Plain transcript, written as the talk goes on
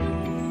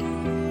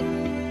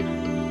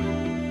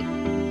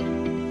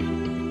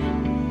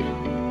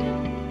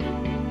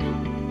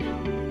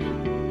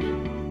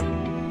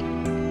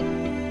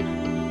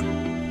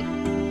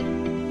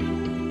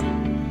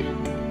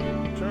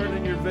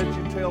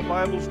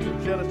Bibles to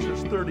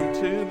Genesis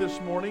 32 this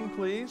morning,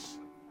 please.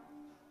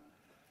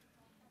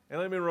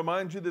 And let me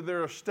remind you that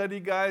there are study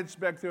guides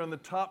back there on the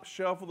top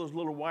shelf of those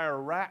little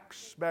wire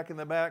racks back in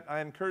the back. I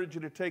encourage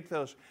you to take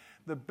those.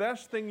 The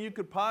best thing you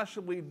could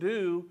possibly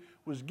do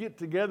was get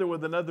together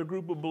with another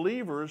group of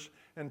believers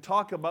and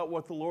talk about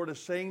what the Lord is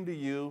saying to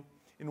you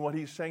and what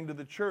He's saying to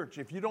the church.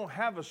 If you don't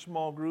have a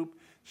small group,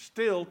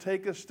 still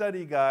take a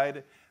study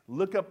guide,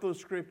 look up those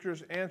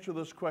scriptures, answer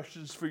those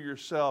questions for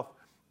yourself.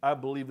 I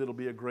believe it'll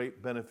be a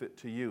great benefit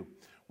to you.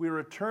 We're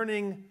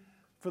returning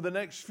for the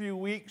next few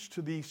weeks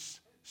to the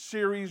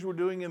series we're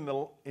doing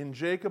in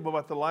Jacob,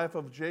 about the life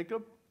of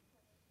Jacob.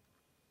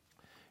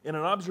 In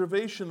an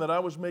observation that I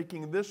was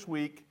making this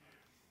week,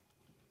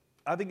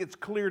 I think it's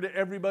clear to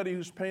everybody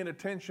who's paying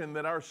attention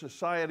that our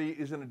society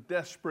is in a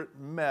desperate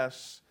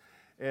mess,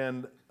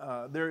 and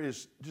there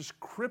is just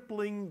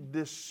crippling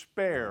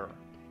despair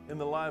in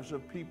the lives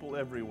of people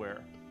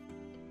everywhere.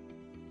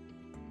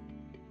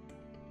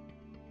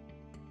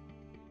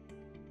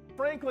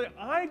 Frankly,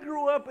 I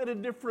grew up in a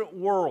different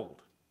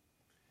world.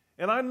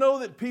 And I know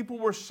that people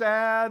were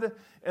sad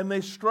and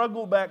they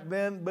struggled back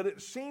then, but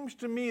it seems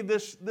to me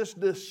this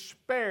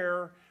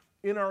despair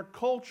in our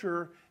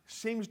culture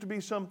seems to be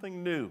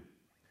something new.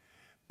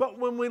 But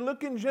when we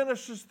look in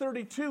Genesis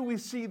 32, we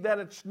see that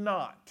it's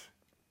not.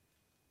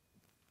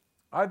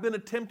 I've been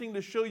attempting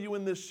to show you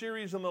in this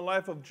series on the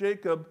life of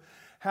Jacob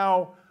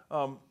how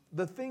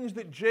the things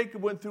that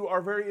Jacob went through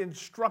are very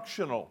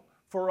instructional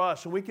for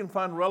us, and we can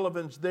find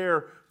relevance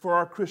there for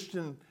our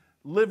Christian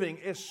living,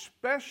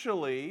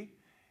 especially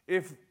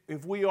if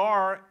we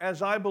are,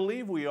 as I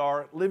believe we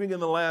are, living in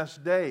the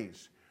last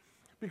days.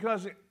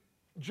 Because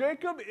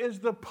Jacob is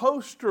the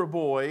poster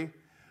boy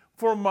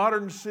for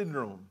modern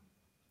syndrome,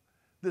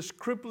 this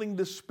crippling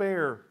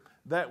despair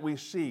that we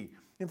see.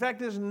 In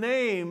fact, his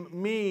name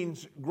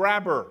means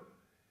grabber,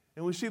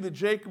 and we see that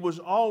Jacob was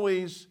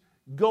always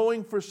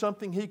going for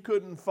something he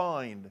couldn't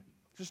find.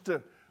 Just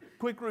a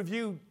quick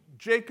review.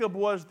 Jacob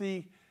was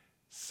the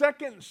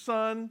second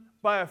son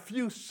by a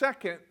few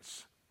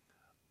seconds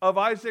of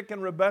Isaac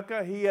and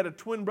Rebekah. He had a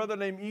twin brother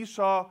named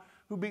Esau,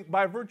 who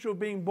by virtue of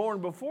being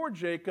born before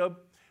Jacob,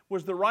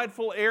 was the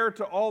rightful heir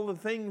to all the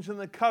things in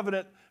the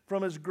covenant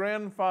from his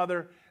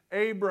grandfather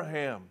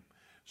Abraham.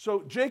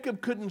 So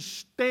Jacob couldn't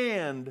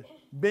stand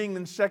being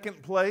in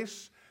second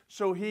place,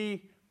 so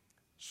he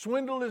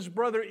swindled his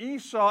brother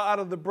Esau out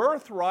of the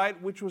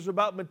birthright, which was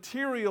about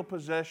material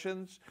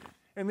possessions.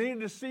 And then he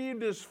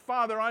deceived his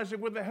father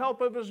Isaac with the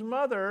help of his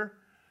mother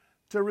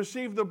to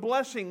receive the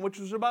blessing, which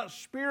was about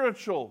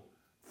spiritual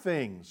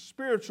things,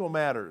 spiritual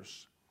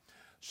matters.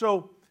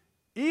 So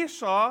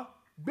Esau,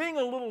 being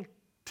a little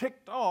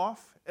ticked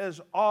off,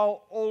 as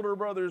all older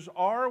brothers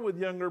are with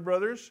younger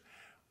brothers,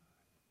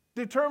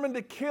 determined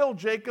to kill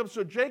Jacob.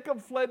 So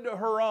Jacob fled to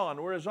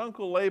Haran, where his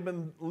uncle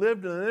Laban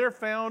lived, and there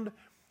found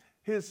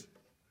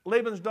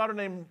Laban's daughter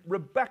named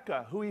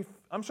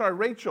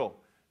Rachel,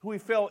 who he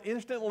fell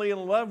instantly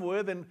in love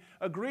with, and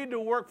agreed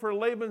to work for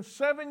Laban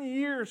 7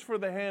 years for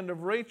the hand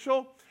of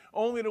Rachel,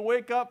 only to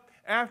wake up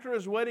after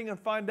his wedding and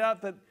find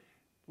out that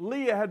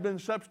Leah had been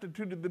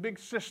substituted, the big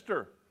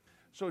sister.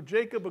 So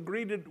Jacob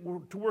agreed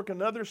to work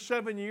another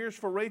 7 years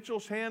for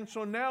Rachel's hand.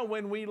 So now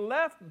when we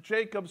left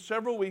Jacob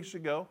several weeks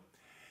ago,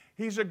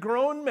 he's a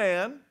grown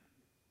man.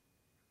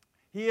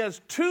 He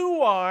has 2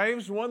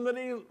 wives, one that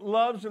he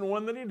loves and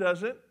one that he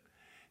doesn't.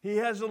 He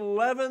has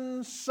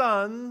 11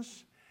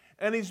 sons,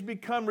 and he's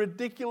become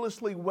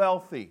ridiculously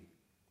wealthy.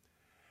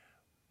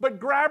 But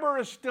Grabber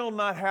is still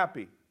not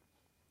happy.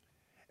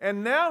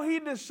 And now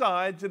he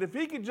decides that if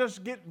he could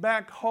just get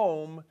back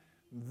home,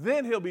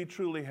 then he'll be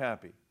truly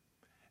happy.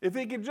 If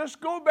he could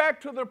just go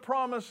back to the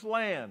promised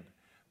land,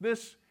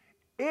 this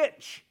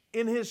itch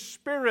in his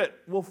spirit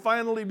will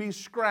finally be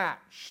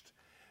scratched.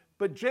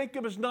 But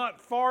Jacob is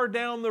not far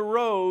down the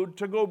road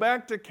to go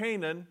back to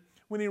Canaan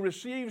when he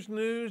receives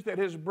news that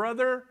his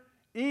brother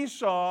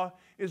Esau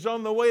is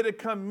on the way to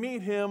come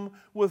meet him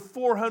with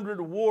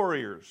 400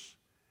 warriors.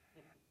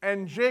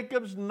 And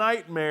Jacob's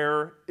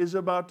nightmare is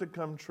about to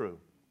come true.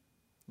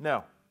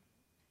 Now,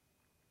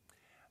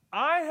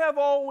 I have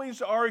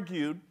always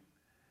argued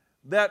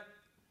that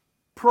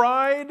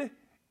pride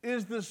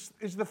is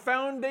the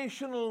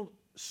foundational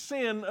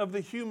sin of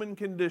the human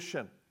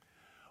condition.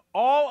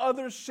 All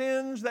other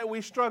sins that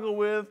we struggle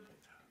with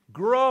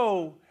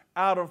grow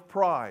out of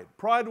pride.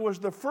 Pride was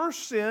the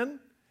first sin,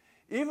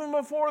 even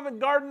before the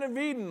Garden of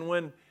Eden,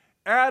 when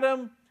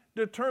Adam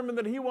determined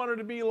that he wanted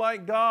to be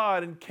like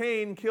God and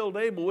Cain killed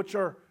Abel, which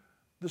are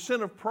the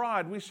sin of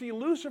pride. We see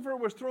Lucifer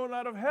was thrown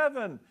out of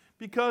heaven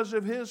because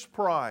of his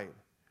pride.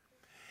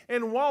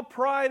 And while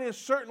pride is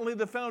certainly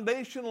the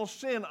foundational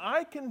sin,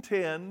 I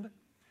contend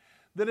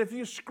that if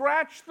you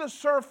scratch the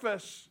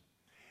surface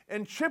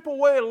and chip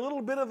away a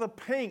little bit of the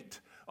paint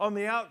on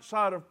the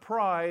outside of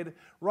pride,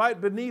 right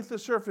beneath the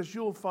surface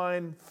you'll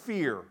find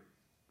fear.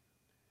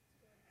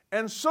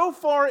 And so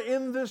far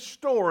in this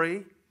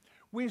story,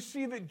 we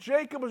see that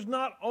Jacob is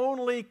not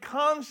only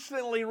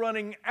constantly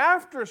running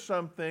after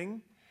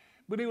something,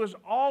 but he was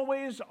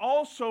always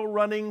also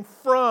running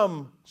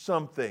from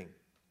something.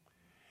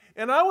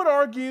 And I would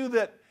argue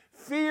that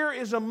fear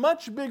is a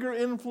much bigger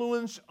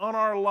influence on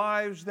our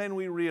lives than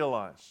we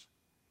realize.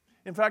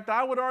 In fact,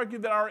 I would argue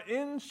that our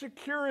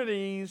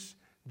insecurities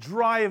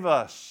drive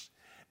us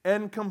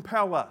and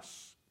compel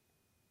us.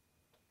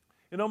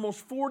 In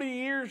almost 40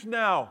 years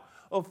now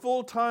of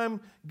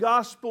full-time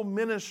gospel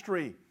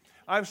ministry,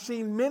 I've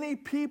seen many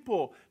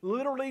people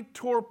literally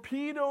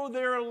torpedo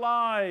their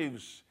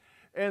lives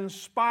and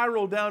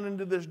spiral down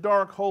into this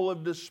dark hole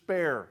of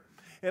despair.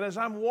 And as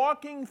I'm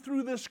walking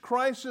through this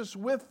crisis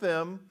with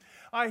them,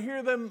 I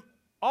hear them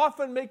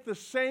often make the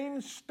same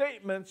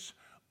statements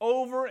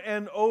over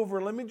and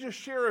over. Let me just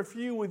share a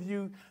few with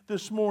you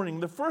this morning.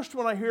 The first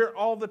one I hear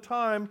all the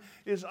time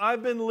is,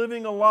 "I've been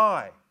living a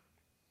lie."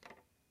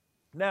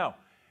 Now,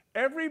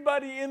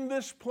 everybody in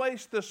this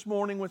place this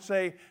morning would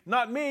say,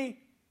 "Not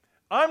me.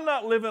 I'm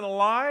not living a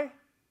lie."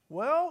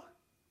 Well,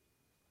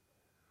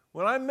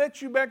 when I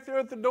met you back there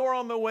at the door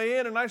on the way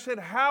in and I said,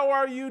 "How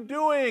are you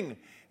doing?"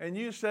 and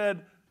you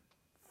said,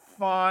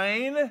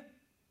 "Fine."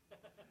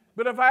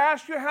 But if I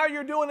asked you how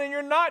you're doing and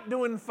you're not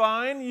doing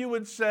fine, you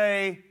would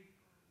say,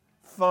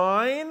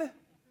 "Fine."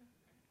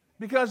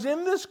 Because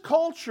in this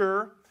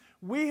culture,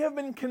 we have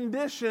been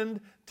conditioned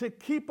to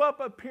keep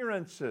up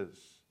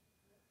appearances.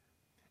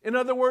 In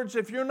other words,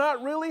 if you're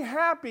not really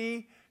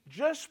happy,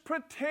 just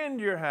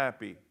pretend you're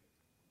happy.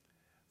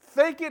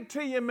 Fake it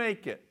till you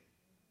make it.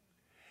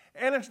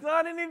 And it's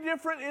not any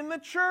different in the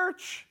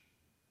church.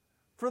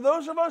 For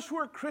those of us who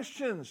are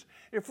Christians,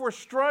 if we're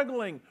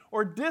struggling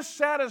or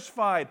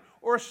dissatisfied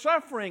or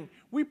suffering,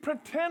 we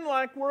pretend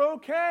like we're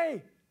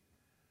okay.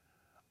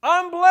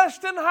 "I'm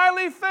blessed and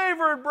highly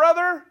favored,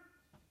 brother."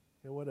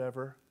 Yeah,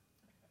 whatever.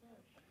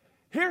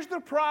 Here's the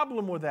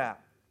problem with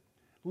that.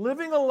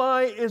 Living a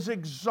lie is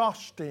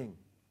exhausting.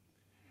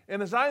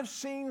 And as I've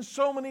seen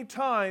so many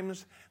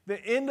times,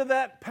 the end of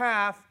that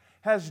path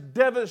has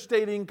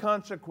devastating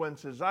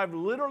consequences. I've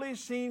literally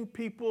seen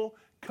people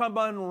come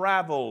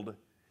unraveled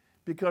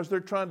because they're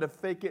trying to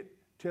fake it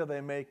till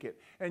they make it.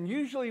 And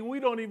usually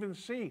we don't even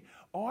see,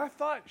 "Oh, I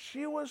thought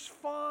she was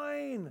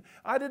fine.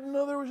 I didn't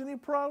know there was any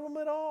problem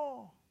at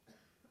all."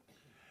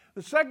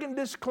 The second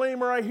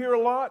disclaimer I hear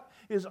a lot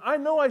is, "I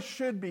know I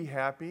should be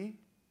happy."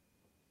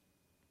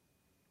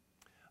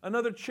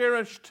 Another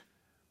cherished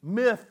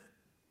myth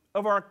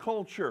of our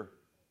culture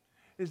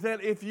is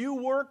that if you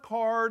work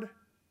hard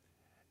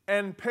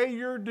and pay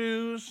your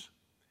dues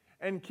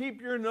and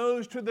keep your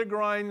nose to the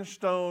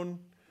grindstone,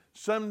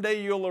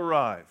 someday you'll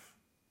arrive.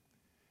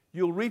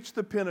 You'll reach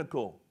the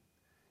pinnacle.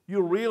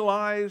 You'll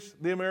realize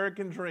the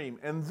American dream.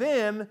 And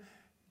then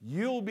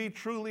you'll be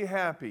truly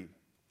happy.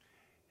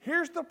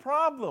 Here's the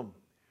problem.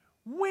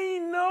 We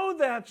know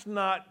that's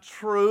not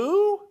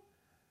true.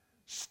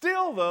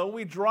 Still, though,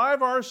 we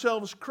drive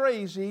ourselves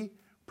crazy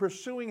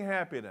pursuing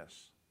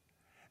happiness.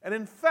 And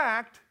in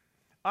fact,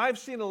 I've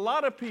seen a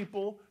lot of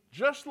people,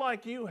 just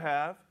like you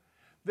have,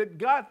 that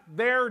got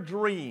their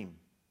dream.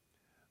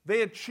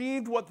 They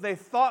achieved what they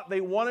thought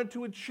they wanted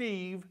to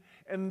achieve,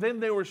 and then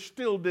they were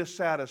still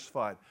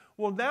dissatisfied.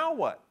 Well, now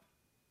what?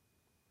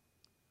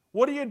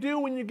 What do you do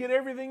when you get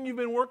everything you've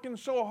been working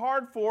so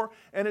hard for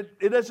and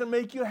it doesn't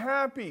make you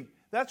happy?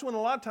 That's when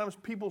a lot of times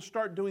people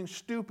start doing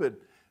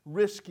stupid,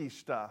 risky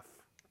stuff.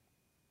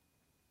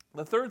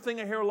 The third thing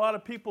I hear a lot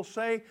of people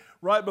say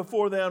right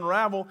before they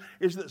unravel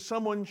is that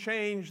someone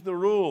changed the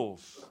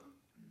rules.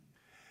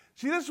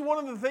 See, this is one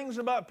of the things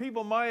about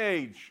people my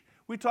age.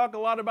 We talk a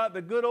lot about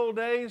the good old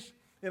days,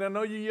 and I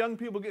know you young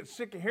people get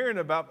sick of hearing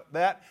about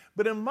that,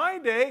 but in my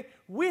day,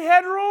 we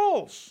had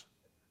rules.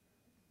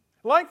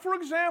 Like, for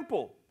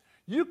example,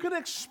 you could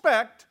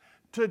expect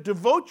to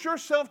devote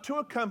yourself to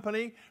a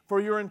company for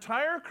your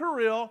entire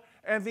career.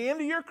 At the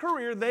end of your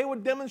career, they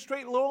would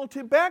demonstrate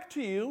loyalty back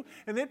to you,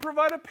 and they'd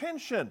provide a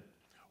pension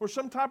or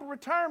some type of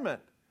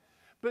retirement.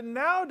 But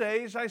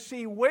nowadays, I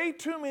see way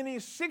too many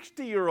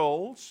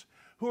 60-year-olds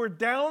who are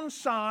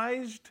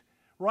downsized,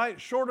 right,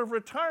 short of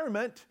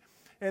retirement,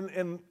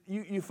 and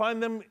you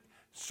find them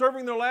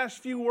serving their last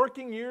few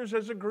working years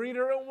as a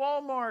greeter at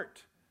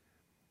Walmart,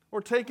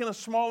 or taking a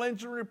small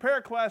engine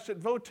repair class at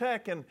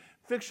Votech and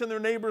fixing their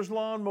neighbors'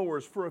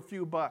 lawnmowers for a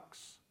few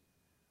bucks.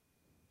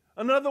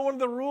 Another one of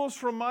the rules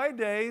from my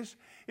days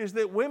is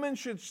that women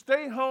should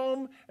stay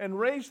home and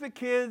raise the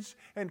kids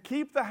and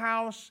keep the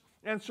house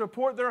and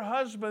support their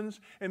husbands,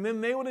 and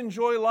then they would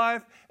enjoy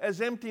life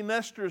as empty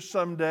nesters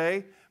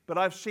someday. But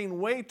I've seen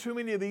way too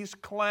many of these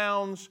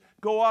clowns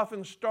go off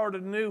and start a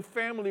new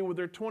family with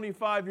their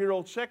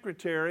 25-year-old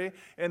secretary,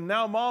 and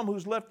now mom,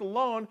 who's left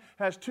alone,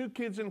 has 2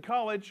 kids in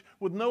college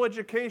with no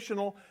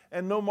educational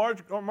and no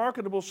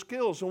marketable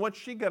skills. And what's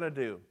she got to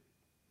do?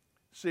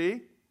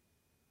 See?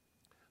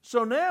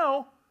 So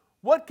now,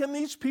 what can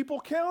these people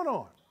count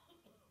on?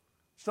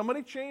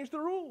 Somebody changed the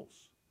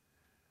rules.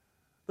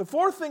 The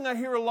fourth thing I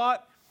hear a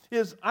lot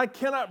is, "I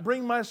cannot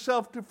bring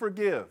myself to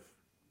forgive."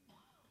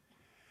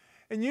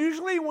 And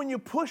usually when you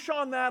push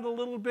on that a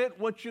little bit,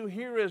 what you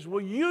hear is, "Well,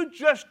 you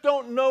just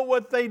don't know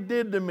what they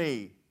did to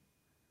me."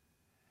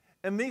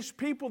 And these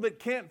people that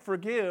can't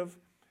forgive,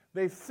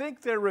 they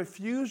think their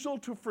refusal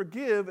to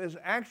forgive is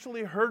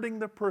actually hurting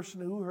the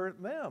person who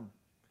hurt them.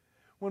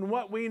 When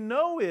what we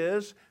know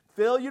is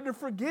failure to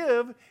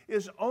forgive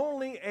is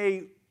only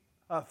a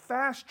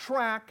fast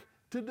track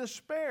to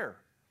despair.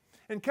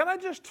 And can I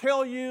just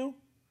tell you,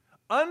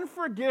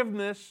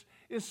 unforgiveness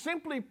is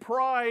simply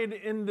pride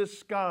in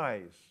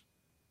disguise.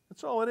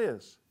 That's all it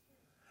is.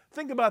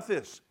 Think about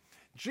this.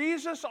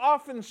 Jesus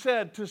often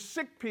said to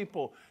sick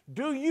people,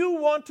 "Do you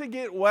want to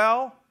get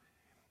well?"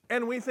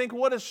 And we think,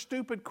 what a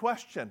stupid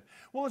question.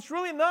 Well, it's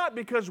really not,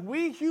 because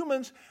we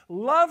humans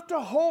love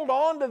to hold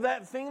on to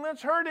that thing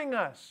that's hurting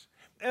us.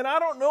 And I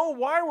don't know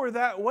why we're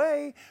that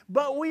way,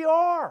 but we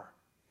are.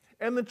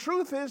 And the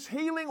truth is,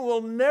 healing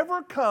will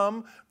never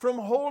come from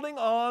holding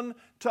on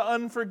to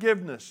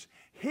unforgiveness.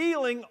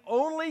 Healing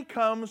only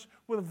comes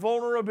with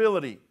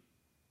vulnerability.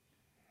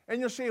 And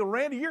you'll say,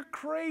 "Randy, you're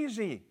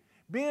crazy.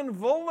 Being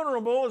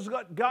vulnerable has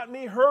got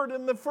me hurt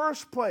in the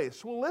first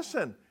place." Well,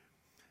 listen.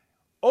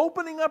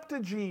 Opening up to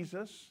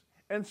Jesus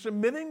and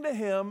submitting to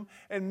Him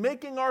and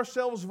making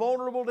ourselves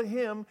vulnerable to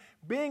Him,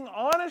 being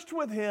honest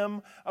with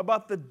Him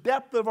about the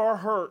depth of our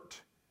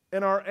hurt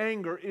and our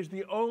anger, is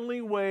the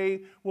only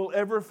way we'll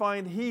ever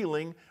find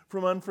healing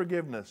from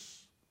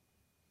unforgiveness.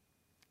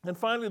 And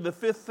finally, the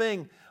fifth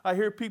thing I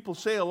hear people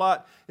say a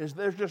lot is,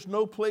 "There's just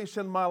no place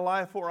in my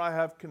life where I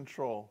have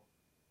control."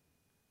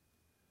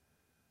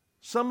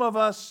 Some of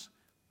us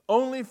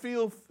only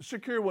feel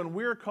secure when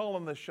we're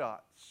calling the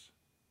shots.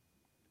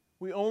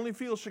 We only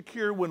feel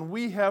secure when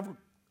we have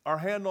our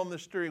hand on the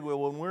steering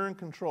wheel, when we're in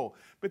control.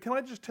 But can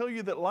I just tell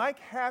you that, like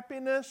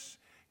happiness,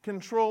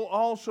 control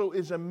also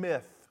is a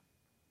myth.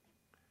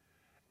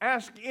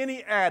 Ask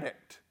any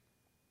addict.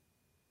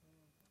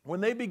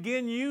 When they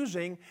begin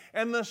using,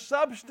 and the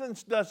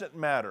substance doesn't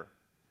matter.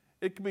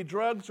 It could be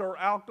drugs or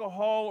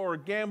alcohol or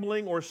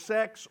gambling or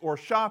sex or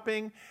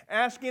shopping.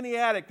 Ask any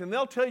addict, and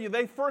they'll tell you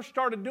they first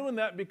started doing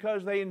that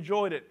because they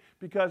enjoyed it,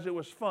 because it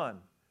was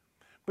fun.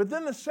 But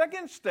then the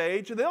second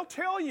stage, they'll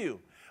tell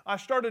you, "I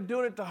started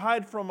doing it to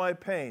hide from my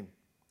pain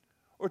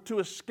or to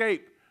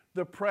escape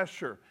the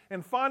pressure."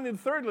 And finally,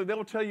 thirdly,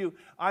 they'll tell you,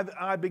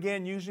 I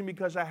began using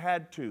because I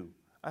had to.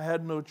 I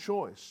had no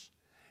choice.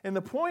 And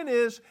the point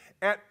is,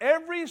 at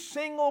every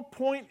single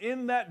point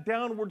in that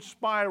downward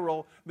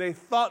spiral, they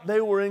thought they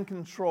were in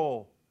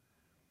control.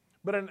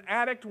 But an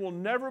addict will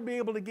never be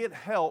able to get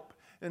help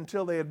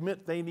until they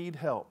admit they need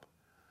help.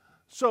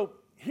 So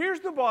here's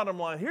the bottom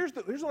line. Here's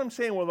what I'm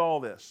saying with all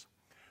this.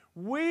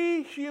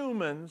 We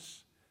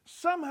humans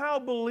somehow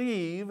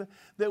believe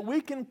that we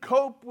can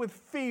cope with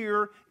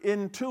fear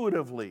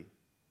intuitively.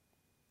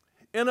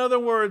 In other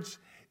words,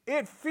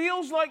 it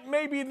feels like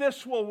maybe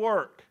this will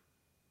work.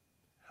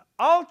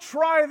 I'll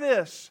try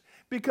this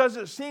because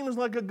it seems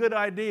like a good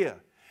idea.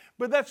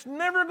 But that's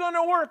never going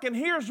to work, and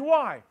here's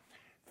why.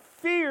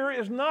 Fear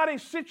is not a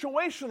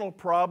situational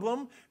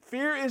problem.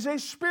 Fear is a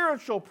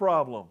spiritual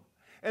problem.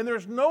 And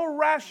there's no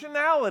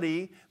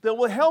rationality that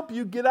will help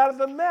you get out of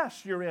the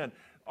mess you're in.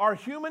 Our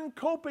human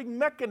coping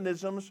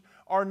mechanisms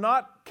are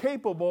not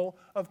capable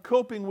of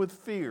coping with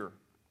fear.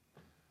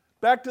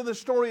 Back to the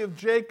story of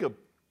Jacob.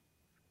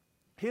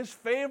 His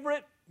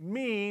favorite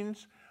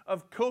means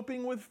of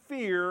coping with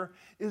fear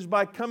is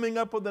by coming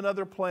up with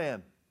another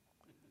plan,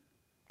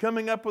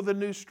 coming up with a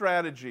new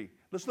strategy.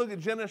 Let's look at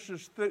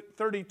Genesis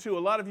 32. A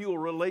lot of you will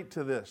relate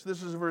to this.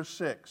 This is verse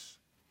 6.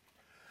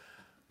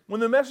 When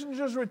the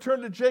messengers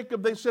returned to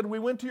Jacob, they said, "We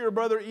went to your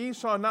brother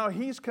Esau. Now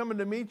he's coming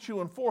to meet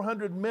you, and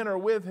 400 men are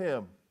with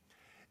him."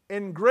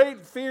 In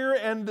great fear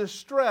and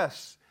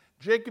distress,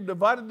 Jacob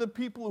divided the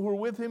people who were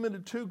with him into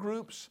two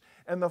groups,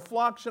 and the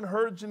flocks and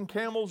herds and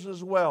camels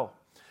as well.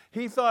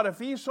 He thought,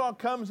 if Esau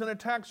comes and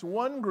attacks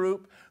one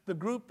group, the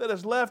group that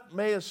is left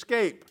may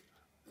escape.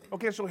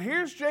 Okay, so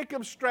here's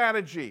Jacob's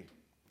strategy.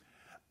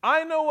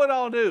 I know what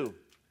I'll do.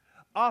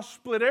 I'll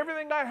split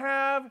everything I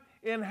have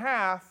in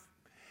half,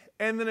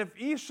 and then if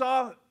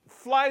Esau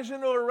flies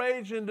into a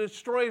rage and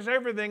destroys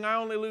everything, I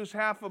only lose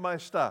half of my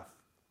stuff.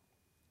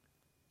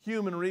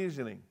 Human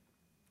reasoning,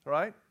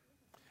 right?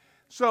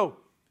 So,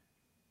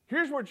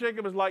 here's where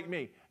Jacob is like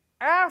me.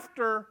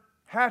 After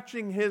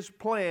hatching his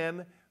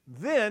plan,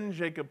 then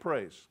Jacob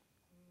prays.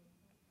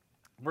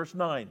 Verse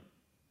 9.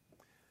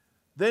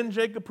 Then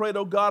Jacob prayed,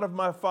 "O God of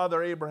my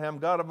father Abraham,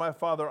 God of my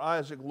father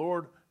Isaac,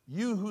 Lord,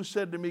 you who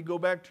said to me, 'Go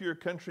back to your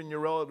country and your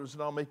relatives,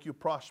 and I'll make you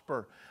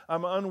prosper.'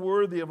 I'm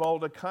unworthy of all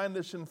the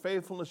kindness and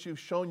faithfulness you've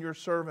shown your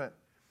servant.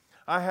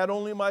 I had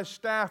only my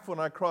staff when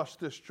I crossed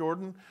this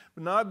Jordan,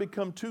 but now I've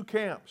become two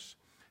camps.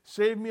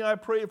 Save me, I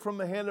pray, from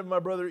the hand of my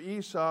brother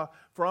Esau,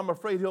 for I'm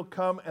afraid he'll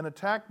come and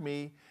attack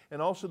me,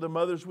 and also the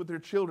mothers with their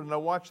children." Now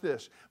watch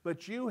this.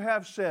 "But you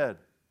have said,"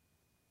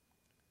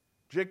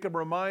 Jacob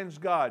reminds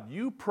God,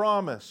 "you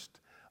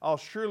promised, I'll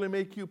surely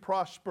make you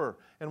prosper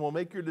and will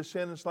make your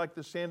descendants like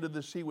the sand of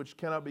the sea, which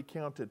cannot be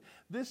counted."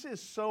 This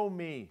is so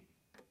me.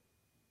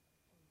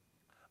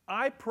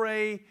 I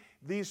pray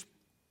these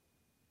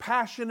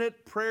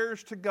passionate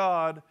prayers to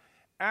God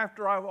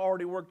after I've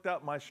already worked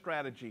out my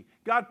strategy.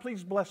 God,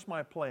 please bless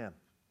my plan.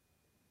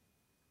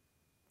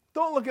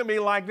 Don't look at me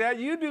like that.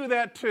 You do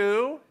that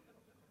too.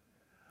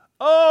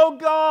 Oh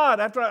God,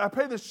 after I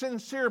pray the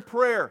sincere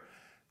prayer,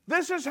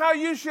 this is how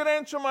you should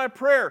answer my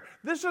prayer.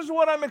 This is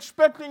what I'm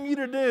expecting you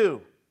to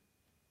do.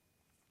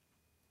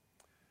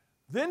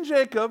 Then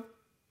Jacob,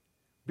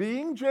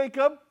 being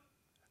Jacob,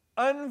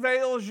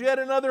 unveils yet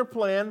another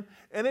plan,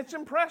 and it's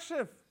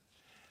impressive.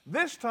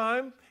 This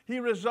time, he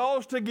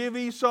resolves to give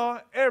Esau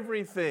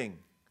everything.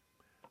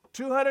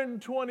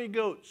 220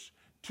 goats,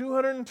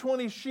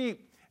 220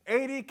 sheep,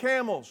 80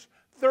 camels,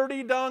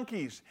 30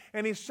 donkeys,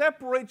 and he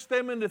separates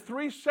them into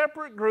 3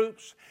 separate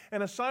groups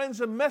and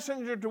assigns a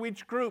messenger to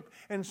each group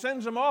and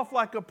sends them off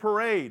like a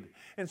parade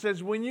and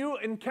says, when you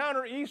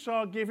encounter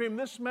Esau, give him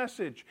this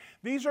message.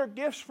 These are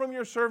gifts from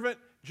your servant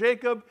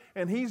Jacob,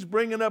 and he's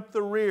bringing up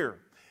the rear.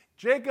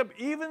 Jacob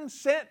even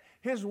sent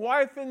his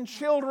wife and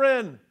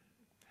children.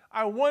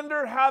 I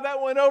wonder how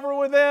that went over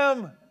with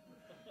them.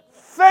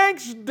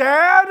 Thanks,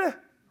 Dad,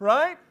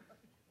 right?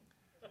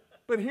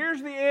 But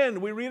here's the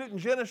end. We read it in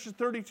Genesis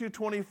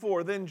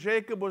 32:24. Then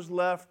Jacob was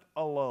left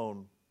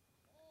alone.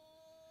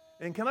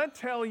 And can I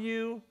tell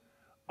you,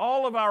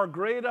 all of our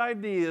great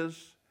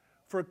ideas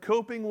for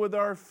coping with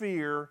our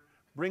fear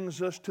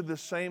brings us to the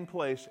same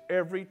place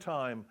every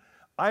time: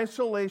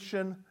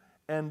 isolation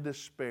and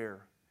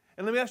despair.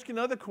 And let me ask you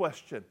another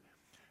question.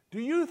 Do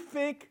you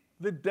think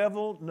the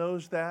devil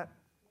knows that?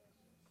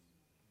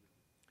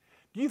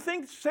 Do you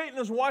think Satan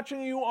is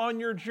watching you on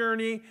your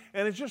journey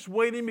and is just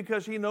waiting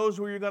because he knows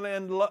where you're going to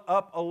end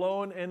up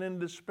alone and in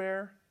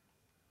despair?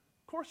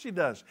 Of course he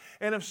does.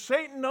 And if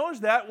Satan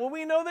knows that, well,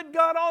 we know that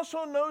God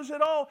also knows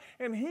it all,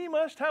 and he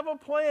must have a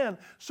plan.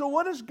 So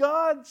what does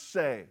God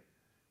say?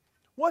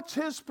 What's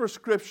his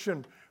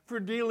prescription for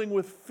dealing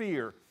with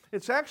fear?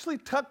 It's actually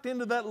tucked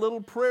into that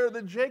little prayer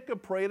that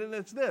Jacob prayed, and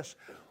it's this: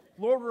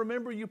 Lord,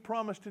 remember you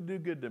promised to do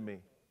good to me.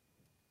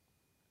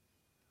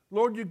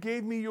 Lord, you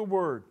gave me your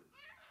word,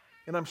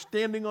 and I'm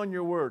standing on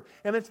your word.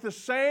 And it's the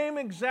same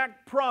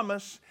exact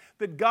promise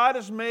that God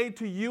has made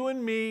to you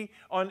and me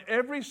on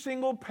every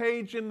single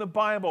page in the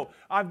Bible.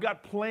 I've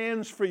got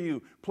plans for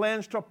you,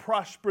 plans to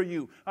prosper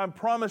you. I'm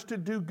promised to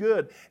do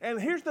good.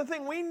 And here's the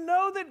thing, we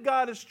know that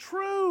God is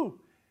true.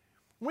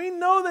 We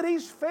know that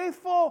he's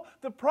faithful.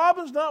 The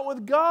problem's not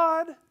with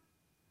God.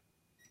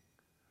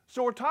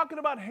 So we're talking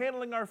about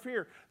handling our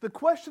fear. The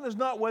question is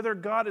not whether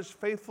God is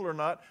faithful or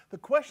not. The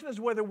question is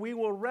whether we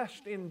will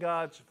rest in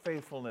God's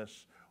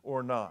faithfulness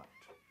or not.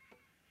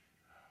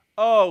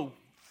 Oh,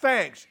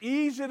 thanks.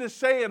 Easy to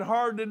say and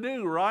hard to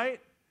do,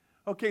 right?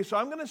 Okay, so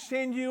I'm going to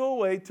send you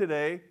away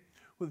today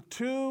with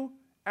 2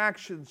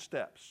 action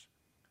steps,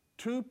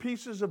 2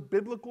 pieces of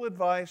biblical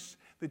advice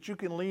that you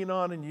can lean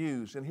on and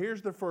use. And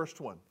here's the first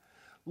one.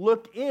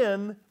 Look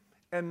in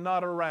and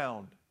not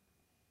around.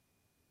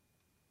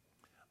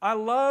 I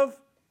love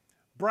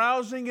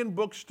browsing in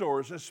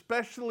bookstores,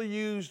 especially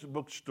used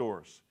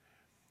bookstores.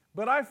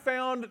 But I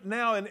found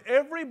now in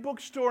every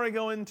bookstore I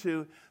go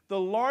into, the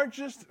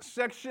largest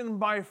section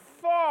by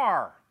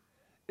far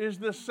is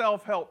the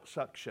self-help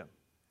section.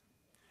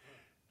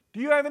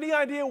 Do you have any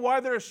idea why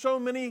there are so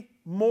many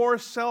more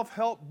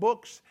self-help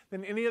books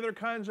than any other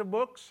kinds of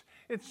books?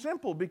 It's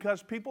simple,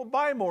 because people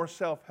buy more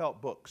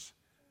self-help books.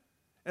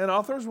 And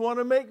authors want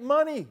to make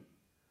money.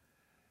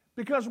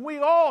 Because we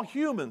all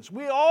humans,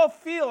 we all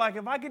feel like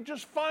if I could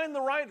just find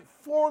the right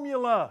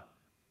formula,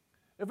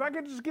 if I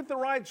could just get the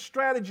right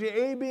strategy,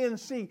 A, B, and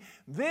C,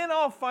 then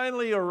I'll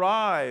finally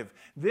arrive.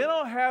 Then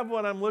I'll have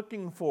what I'm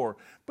looking for.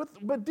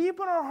 But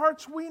deep in our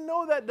hearts, we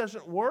know that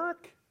doesn't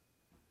work.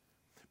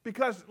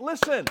 Because,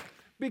 listen,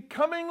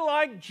 becoming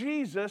like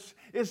Jesus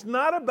is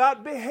not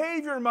about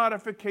behavior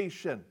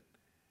modification.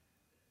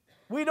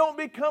 We don't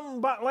become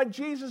like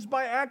Jesus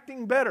by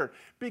acting better.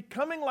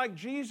 Becoming like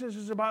Jesus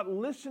is about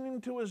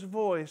listening to his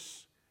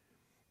voice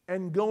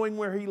and going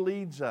where he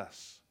leads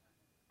us.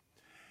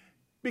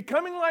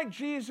 Becoming like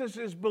Jesus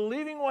is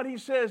believing what he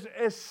says,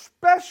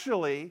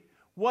 especially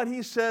what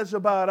he says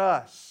about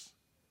us.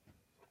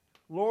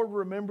 Lord,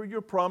 remember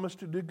your promise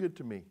to do good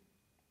to me.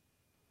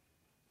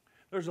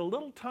 There's a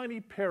little tiny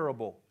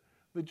parable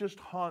that just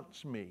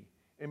haunts me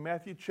in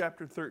Matthew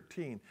chapter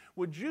 13.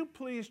 Would you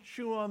please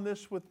chew on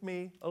this with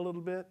me a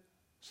little bit?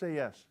 Say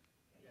yes.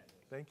 Yes.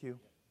 Thank you.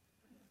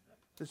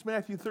 It's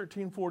Matthew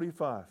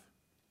 13:45.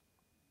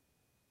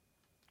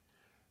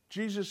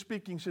 Jesus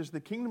speaking says, the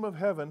kingdom of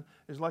heaven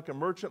is like a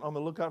merchant on the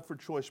lookout for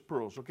choice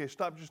pearls. Okay,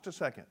 stop just a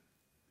second.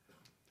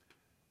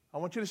 I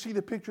want you to see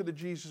the picture that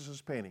Jesus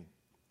is painting.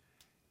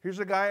 Here's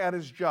a guy at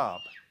his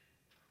job.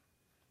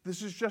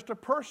 This is just a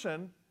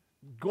person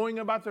going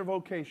about their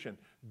vocation,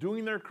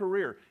 doing their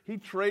career. He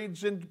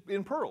trades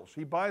in pearls.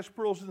 He buys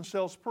pearls and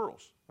sells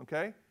pearls,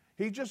 okay?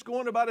 He's just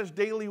going about his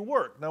daily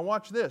work. Now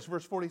watch this,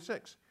 verse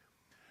 46.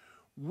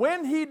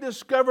 When he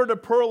discovered a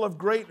pearl of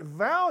great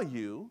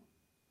value,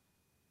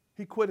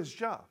 he quit his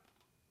job.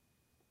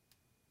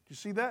 Do you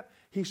see that?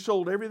 He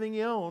sold everything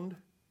he owned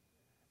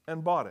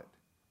and bought it.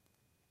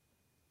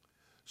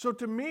 So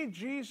to me,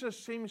 Jesus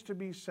seems to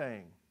be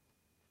saying,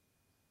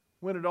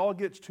 when it all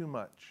gets too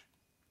much,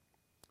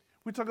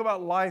 we talk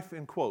about life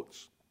in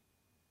quotes.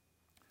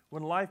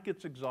 when life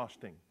gets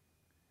exhausting.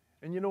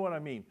 And you know what I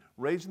mean.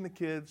 Raising the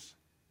kids,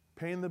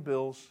 paying the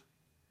bills,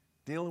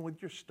 dealing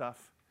with your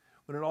stuff.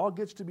 When it all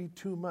gets to be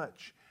too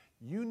much,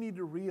 you need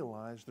to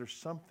realize there's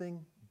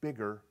something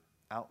bigger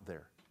out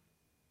there.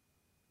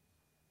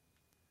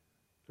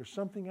 There's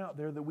something out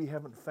there that we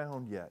haven't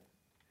found yet.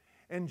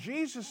 And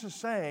Jesus is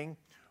saying,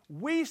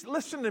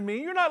 listen to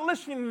me, you're not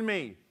listening to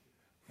me.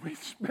 We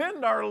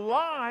spend our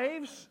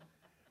lives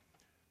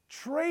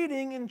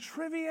trading in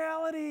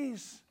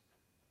trivialities.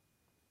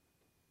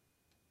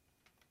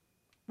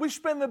 We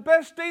spend the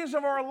best days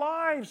of our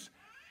lives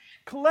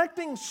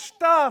collecting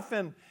stuff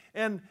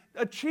and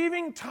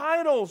achieving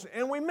titles,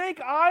 and we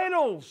make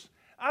idols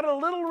out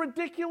of little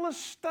ridiculous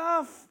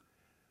stuff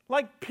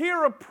like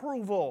peer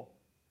approval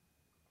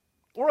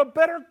or a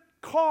better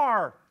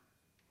car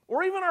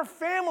or even our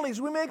families.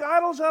 We make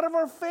idols out of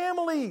our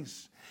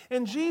families.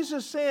 And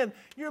Jesus saying,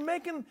 you're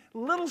making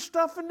little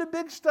stuff into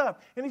big stuff.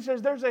 And He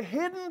says, there's a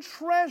hidden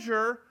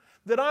treasure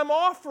that I'm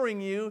offering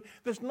you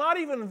that's not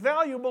even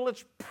valuable,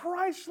 it's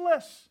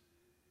priceless.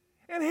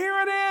 And here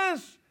it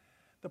is.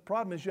 The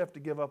problem is you have to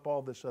give up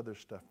all this other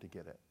stuff to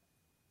get it.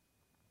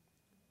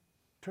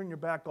 Turn your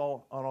back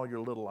on all your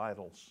little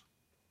idols.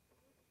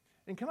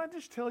 And can I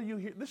just tell you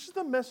here, this is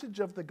the message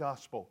of the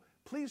gospel.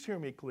 Please hear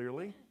me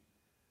clearly.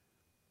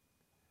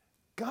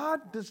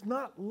 God does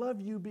not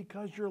love you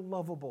because you're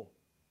lovable.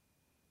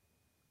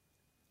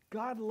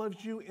 God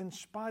loves you in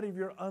spite of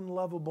your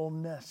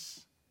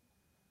unlovableness.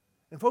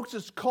 And folks,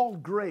 it's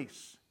called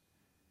grace.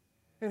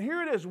 And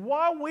here it is.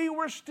 While we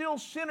were still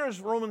sinners,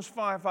 Romans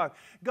 5:5,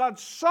 God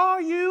saw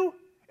you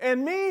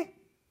and me,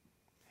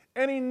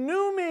 and He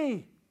knew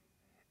me,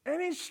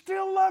 and He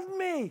still loved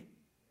me,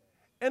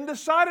 and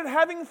decided,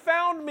 having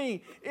found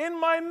me in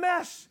my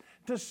mess,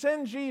 to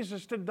send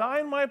Jesus to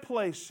die in my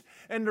place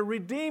and to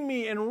redeem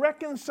me and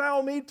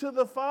reconcile me to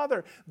the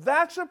Father.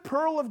 That's a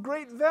pearl of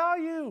great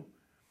value.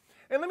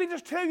 And let me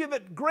just tell you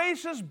that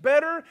grace is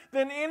better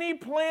than any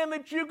plan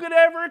that you could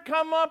ever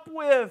come up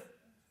with.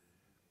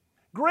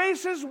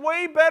 Grace is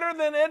way better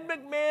than Ed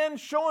McMahon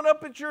showing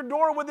up at your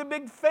door with a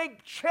big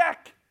fake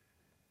check.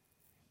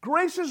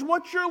 Grace is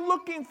what you're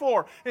looking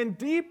for. And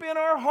deep in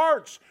our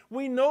hearts,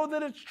 we know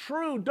that it's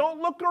true. Don't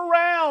look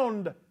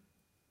around.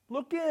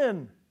 Look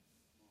in.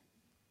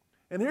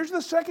 And here's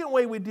the second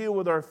way we deal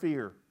with our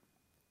fear.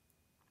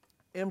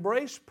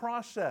 Embrace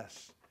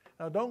process.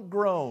 Now don't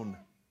groan.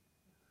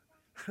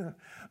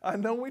 I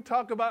know we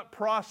talk about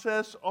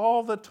process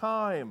all the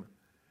time.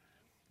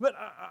 But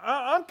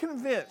I'm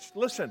convinced,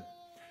 listen,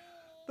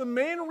 the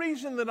main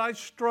reason that I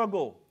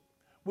struggle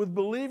with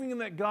believing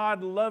that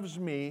God loves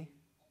me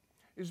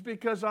is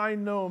because I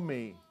know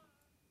me.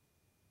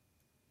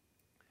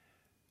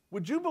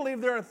 Would you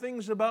believe there are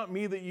things about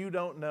me that you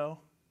don't know?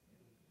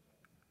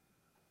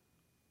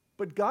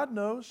 But God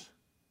knows.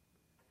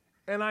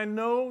 And I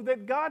know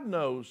that God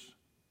knows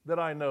that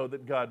I know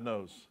that God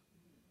knows.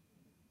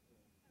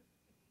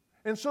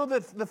 And so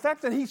the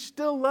fact that He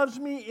still loves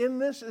me in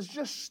this is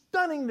just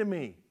stunning to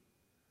me.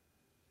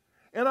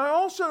 And I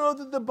also know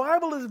that the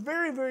Bible is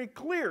very, very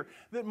clear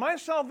that my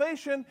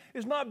salvation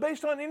is not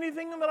based on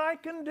anything that I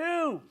can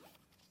do.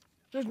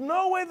 There's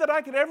no way that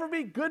I could ever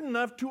be good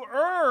enough to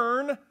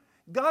earn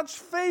God's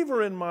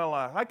favor in my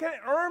life. I can't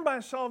earn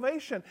my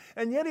salvation,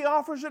 and yet He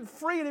offers it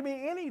free to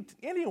me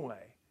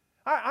anyway.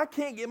 I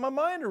can't get my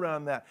mind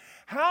around that.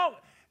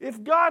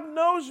 If God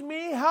knows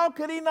me, how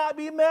could He not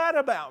be mad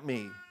about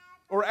me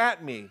or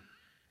at me?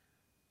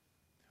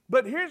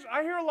 But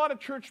I hear a lot of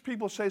church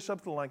people say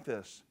something like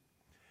this.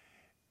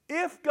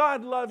 If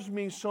God loves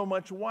me so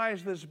much, why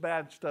is this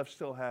bad stuff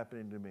still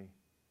happening to me?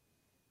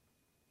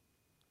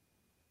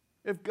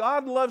 If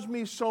God loves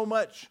me so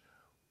much,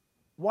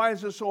 why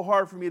is it so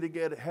hard for me to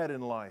get ahead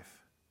in life?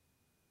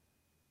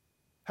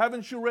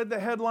 Haven't you read the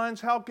headlines?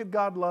 How could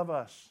God love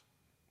us?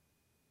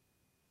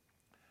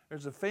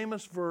 There's a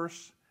famous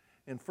verse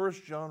in 1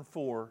 John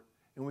 4,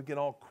 and we can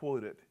all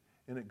quote it,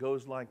 and it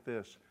goes like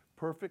this: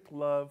 perfect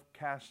love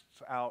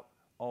casts out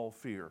all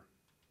fear.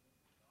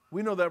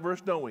 We know that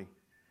verse, don't we?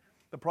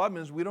 The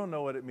problem is we don't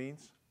know what it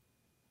means.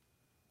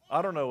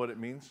 I don't know what it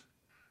means.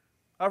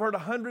 I've heard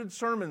 100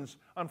 sermons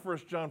on 1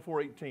 John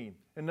 4:18,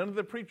 and none of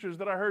the preachers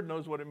that I heard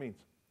knows what it means.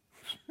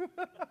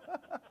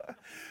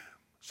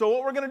 So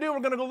what we're going to do, we're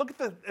going to go look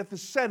at the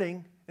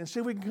setting and see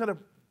if we can kind of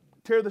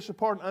tear this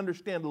apart and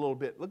understand a little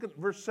bit. Look at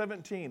verse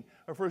 17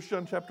 of 1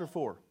 John chapter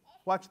 4.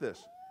 Watch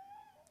this.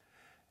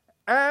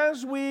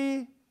 As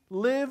we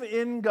live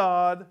in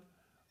God,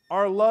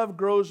 our love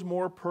grows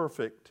more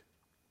perfect.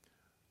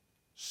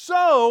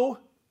 So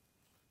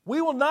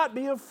we will not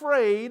be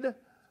afraid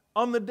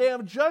on the day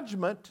of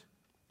judgment,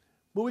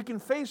 but we can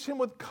face Him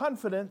with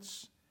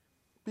confidence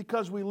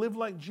because we live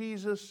like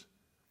Jesus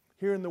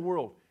here in the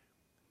world.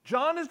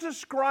 John is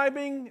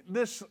describing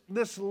this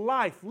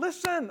life.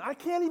 Listen,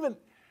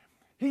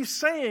 he's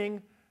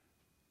saying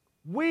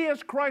we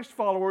as Christ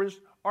followers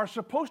are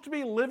supposed to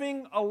be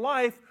living a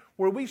life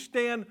where we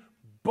stand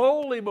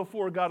boldly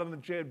before God on the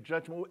day of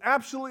judgment,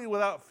 absolutely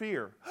without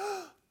fear.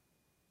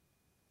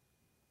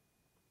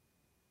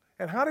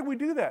 And how do we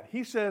do that?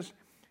 He says,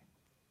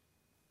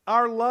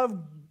 our love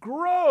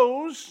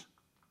grows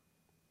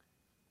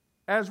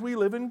as we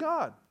live in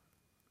God.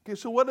 Okay,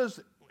 so what does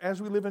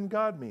as we live in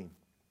God mean?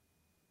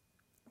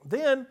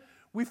 Then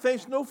we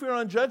face no fear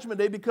on Judgment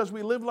Day because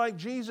we live like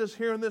Jesus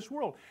here in this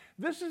world.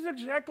 This is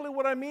exactly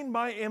what I mean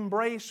by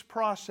embrace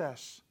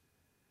process.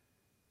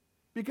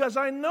 Because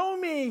I know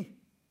me,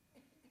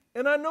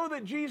 and I know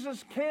that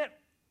Jesus can't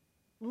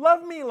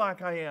love me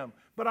like I am,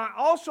 but I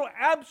also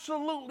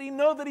absolutely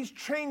know that He's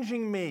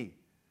changing me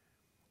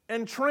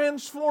and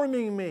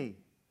transforming me.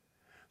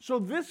 So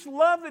this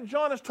love that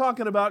John is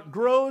talking about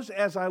grows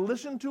as I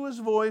listen to His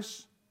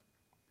voice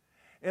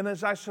and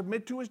as I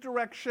submit to His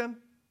direction.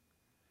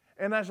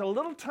 And as a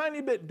little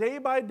tiny bit, day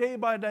by day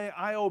by day,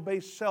 I obey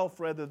self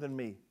rather than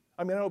me.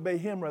 I obey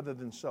Him rather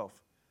than self.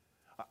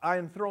 I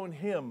enthrone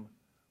Him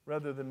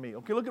rather than me.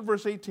 Okay, look at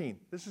verse 18.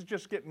 This is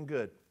just getting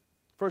good.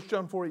 1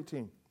 John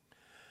 4:18.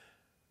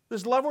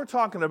 This love we're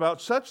talking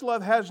about, such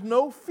love has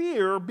no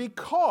fear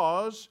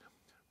because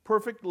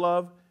perfect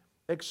love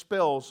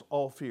expels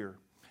all fear.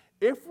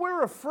 If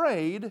we're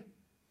afraid,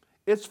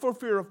 it's for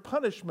fear of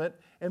punishment,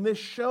 and this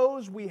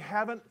shows we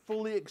haven't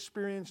fully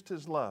experienced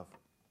His love.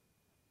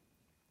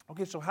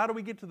 Okay, so how do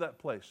we get to that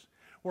place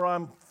where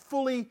I'm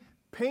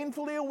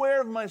painfully aware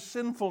of my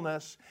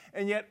sinfulness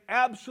and yet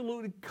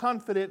absolutely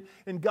confident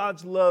in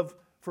God's love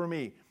for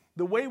me?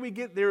 The way we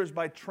get there is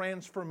by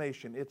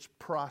transformation. It's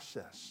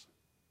process.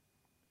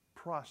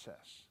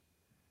 Process.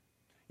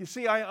 You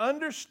see, I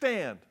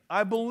understand,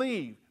 I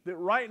believe that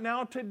right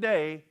now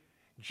today,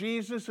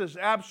 Jesus is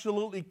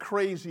absolutely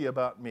crazy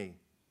about me.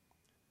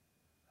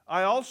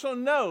 I also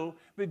know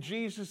that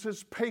Jesus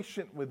is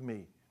patient with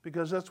me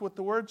because that's what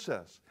the Word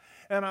says.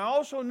 And I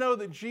also know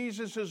that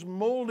Jesus is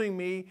molding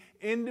me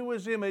into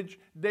His image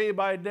day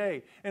by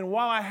day. And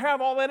while I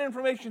have all that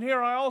information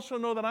here, I also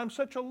know that I'm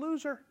such a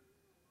loser.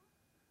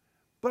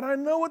 But I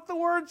know what the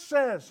Word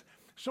says.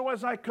 So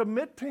as I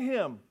commit to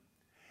Him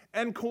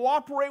and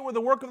cooperate with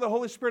the work of the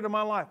Holy Spirit in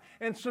my life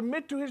and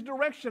submit to His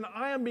direction,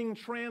 I am being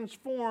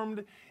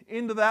transformed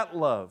into that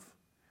love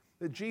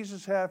that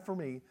Jesus had for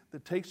me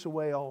that takes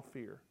away all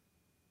fear.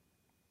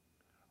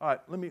 All right,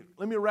 let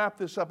me wrap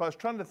this up. I was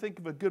trying to think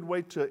of a good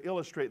way to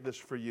illustrate this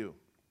for you.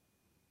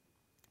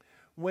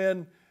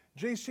 When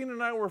Jacine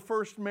and I were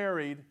first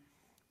married,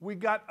 we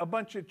got a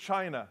bunch of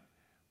china,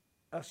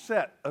 a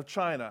set of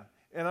china,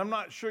 and I'm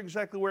not sure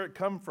exactly where it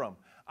come from.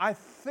 I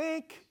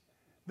think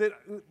that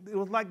it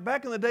was like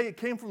back in the day, it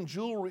came from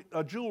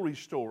a jewelry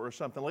store or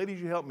something.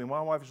 Ladies, you help me.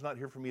 My wife is not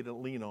here for me to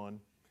lean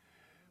on.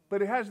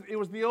 But it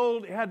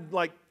had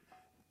like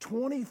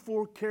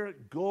 24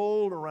 karat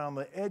gold around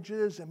the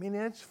edges.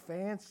 It's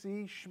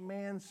fancy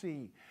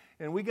schmancy.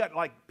 And we got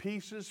like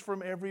pieces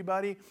from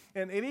everybody.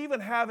 And it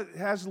even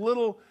has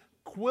little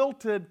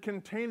quilted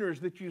containers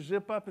that you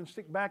zip up and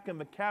stick back in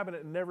the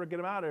cabinet and never get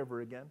them out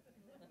ever again.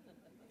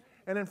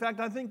 And in fact,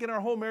 I think in our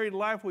whole married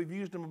life, we've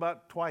used them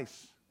about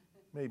twice,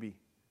 maybe.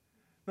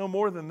 No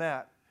more than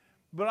that.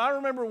 But I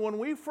remember when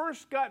we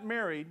first got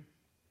married,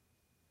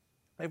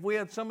 if we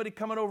had somebody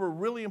coming over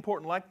really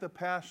important, like the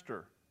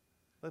pastor,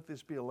 let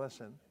this be a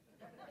lesson.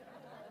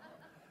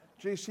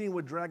 Jacine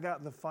would drag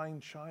out the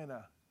fine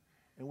china,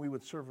 and we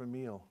would serve a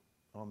meal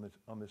on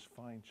this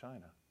fine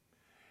china.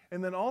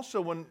 And then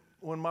also,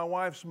 when my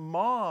wife's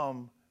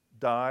mom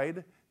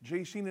died,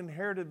 Jacine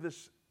inherited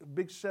this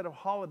big set of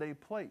holiday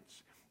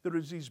plates. There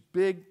was these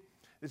big,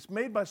 it's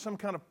made by some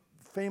kind of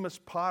famous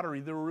pottery.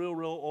 They're real,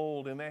 real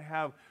old, and they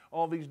have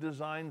all these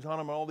designs on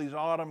them, all these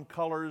autumn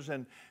colors.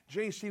 And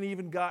Jacine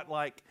even got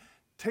like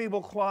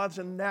tablecloths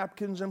and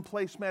napkins and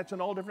placemats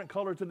and all different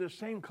colors of the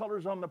same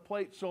colors on the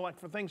plate. So like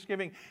for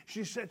Thanksgiving,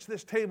 she sets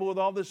this table with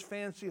all this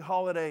fancy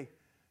holiday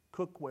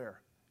cookware.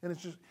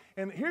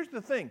 And here's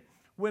the thing.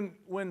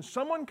 When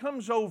someone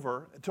comes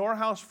over to our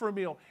house for a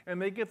meal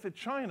and they get the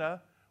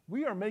china,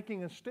 we are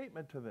making a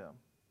statement to them,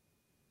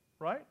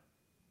 right?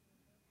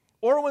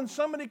 Or when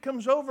somebody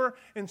comes over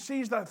and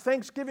sees that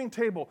Thanksgiving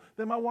table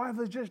that my wife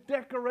has just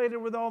decorated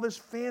with all this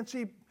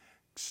fancy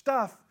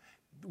stuff,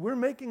 we're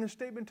making a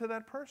statement to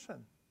that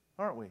person,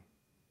 aren't we?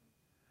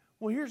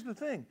 Well, here's the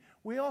thing.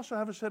 We also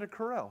have a set of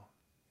Corelle.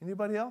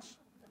 Anybody else?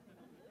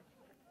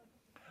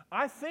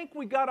 I think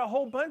we got a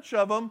whole bunch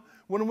of them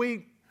when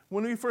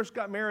we first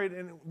got married,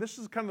 and this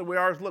is kind of the way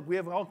ours look. We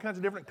have all kinds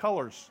of different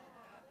colors.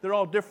 They're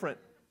all different.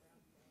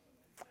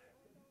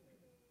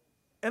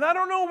 And I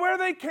don't know where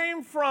they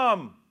came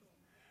from.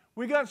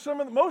 We got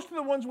most of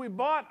the ones we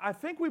bought, I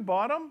think we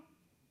bought them.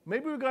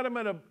 Maybe we got them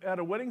at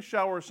a wedding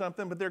shower or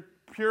something, but they're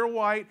pure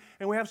white.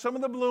 And we have some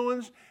of the blue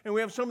ones, and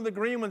we have some of the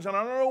green ones. And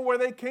I don't know where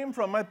they came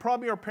from.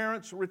 Probably our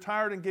parents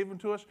retired and gave them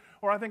to us.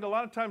 Or I think a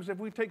lot of times if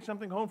we take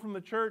something home from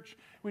the church,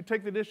 we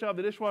take the dish out of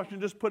the dishwasher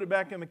and just put it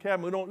back in the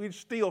cabinet. We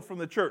steal from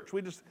the church.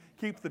 We just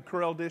keep the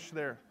Corelle dish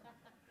there.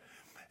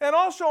 And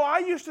also, I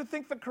used to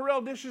think the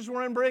Corelle dishes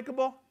were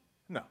unbreakable.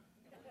 No,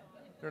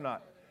 they're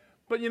not.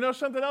 But you know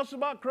something else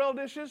about Corelle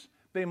dishes?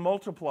 They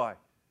multiply.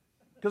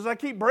 Because I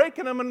keep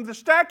breaking them and the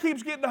stack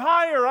keeps getting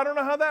higher. I don't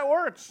know how that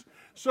works.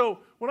 So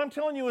what I'm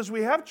telling you is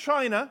we have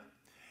china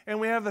and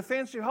we have the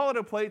fancy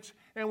holiday plates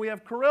and we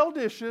have Corelle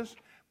dishes,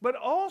 But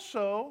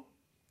also,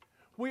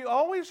 we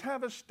always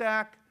have a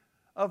stack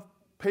of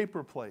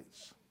paper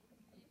plates.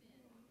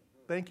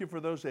 Thank you for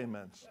those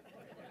amens.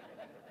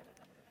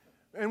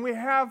 And we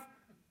have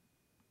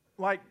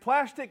like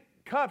plastic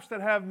cups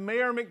that have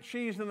Mayor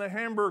McCheese and the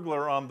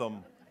Hamburglar on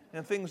them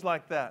and things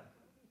like that.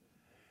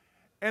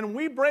 And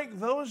we break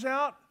those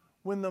out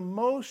when the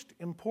most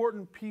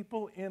important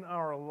people in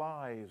our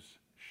lives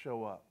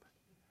show up.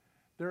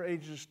 They're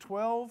ages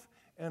 12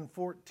 and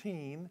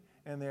 14,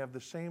 and they have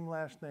the same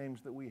last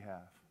names that we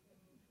have.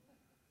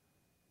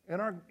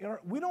 And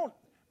we don't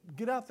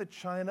get out the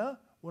china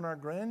when our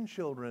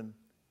grandchildren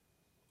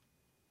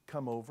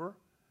come over,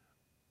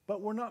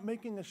 but we're not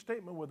making a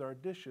statement with our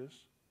dishes.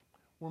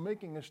 We're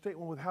making a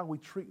statement with how we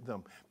treat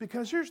them.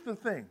 Because here's the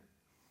thing.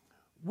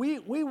 We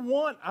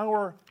want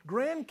our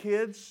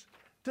grandkids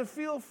to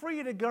feel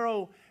free to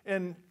go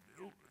and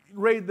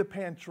raid the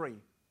pantry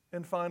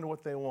and find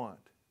what they want.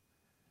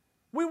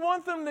 We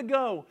want them to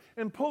go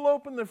and pull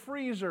open the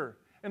freezer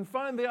and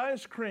find the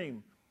ice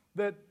cream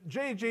that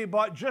JJ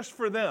bought just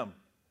for them.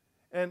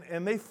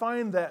 And they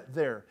find that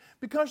there.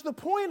 Because the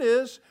point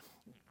is,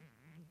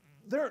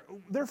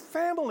 they're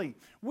family.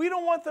 We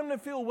don't want them to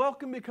feel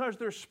welcome because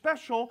they're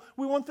special.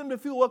 We want them to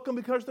feel welcome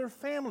because they're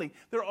family.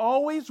 They're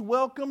always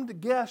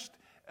welcomed guests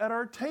at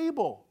our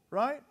table,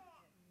 right?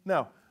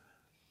 Now,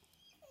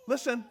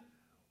 listen,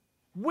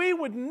 we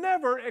would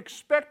never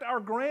expect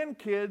our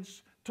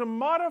grandkids to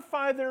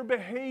modify their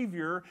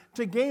behavior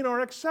to gain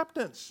our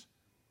acceptance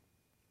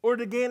or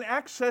to gain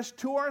access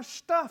to our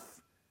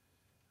stuff.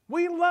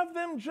 We love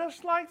them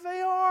just like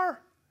they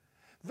are.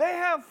 They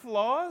have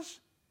flaws,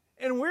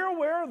 and we're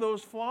aware of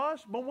those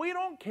flaws, but we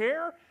don't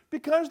care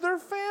because they're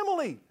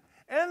family,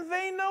 and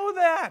they know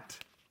that.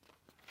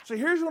 So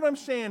here's what I'm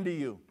saying to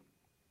you.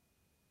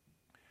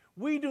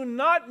 We do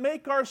not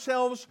make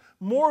ourselves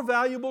more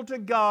valuable to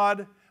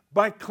God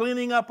by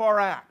cleaning up our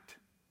act.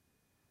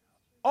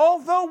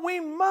 Although we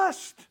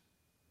must.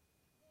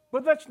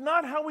 But that's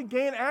not how we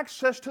gain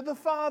access to the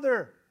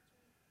Father.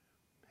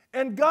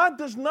 And God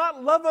does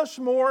not love us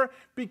more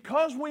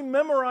because we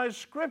memorize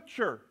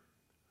Scripture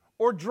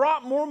or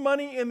drop more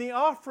money in the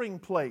offering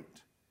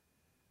plate.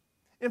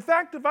 In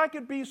fact, if I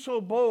could be so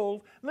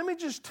bold, let me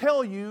just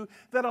tell you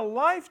that a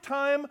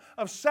lifetime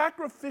of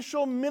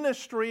sacrificial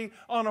ministry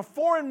on a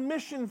foreign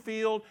mission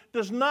field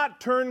does not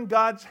turn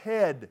God's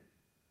head.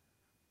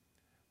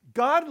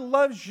 God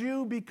loves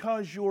you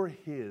because you're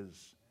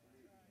His.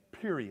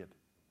 Period.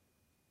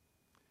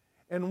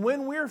 And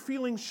when we're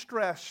feeling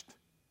stressed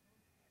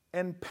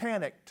and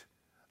panicked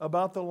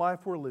about the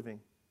life we're living,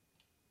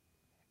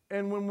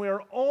 and when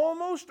we're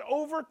almost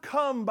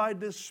overcome by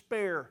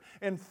despair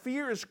and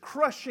fear is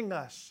crushing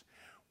us,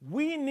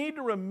 we need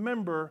to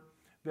remember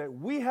that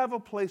we have a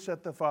place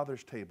at the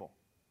Father's table.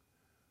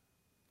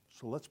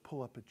 So let's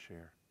pull up a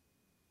chair.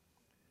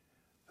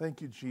 Thank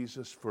you,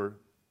 Jesus, for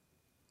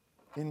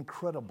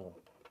incredible,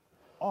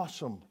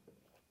 awesome,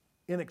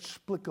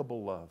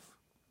 inexplicable love.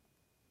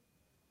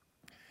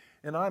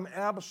 And I'm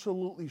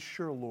absolutely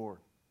sure, Lord,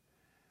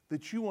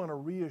 that you want to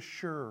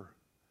reassure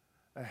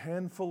a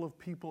handful of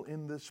people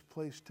in this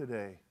place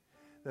today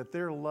that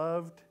they're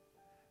loved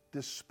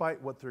despite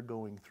what they're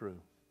going through.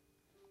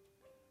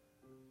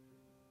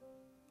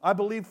 I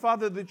believe,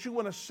 Father, that you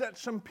want to set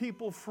some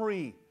people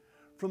free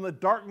from the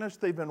darkness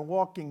they've been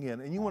walking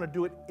in, and you want to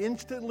do it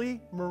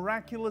instantly,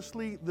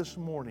 miraculously this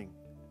morning.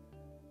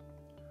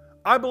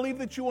 I believe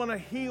that you want to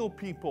heal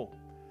people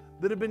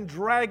that have been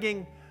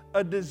dragging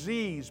a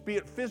disease, be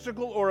it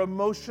physical or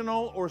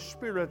emotional or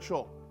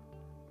spiritual.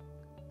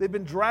 They've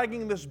been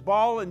dragging this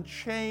ball and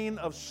chain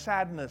of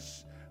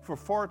sadness for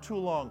far too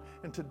long.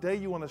 And today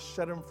you want to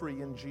set them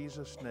free in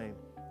Jesus' name.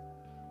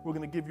 We're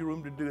going to give you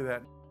room to do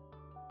that.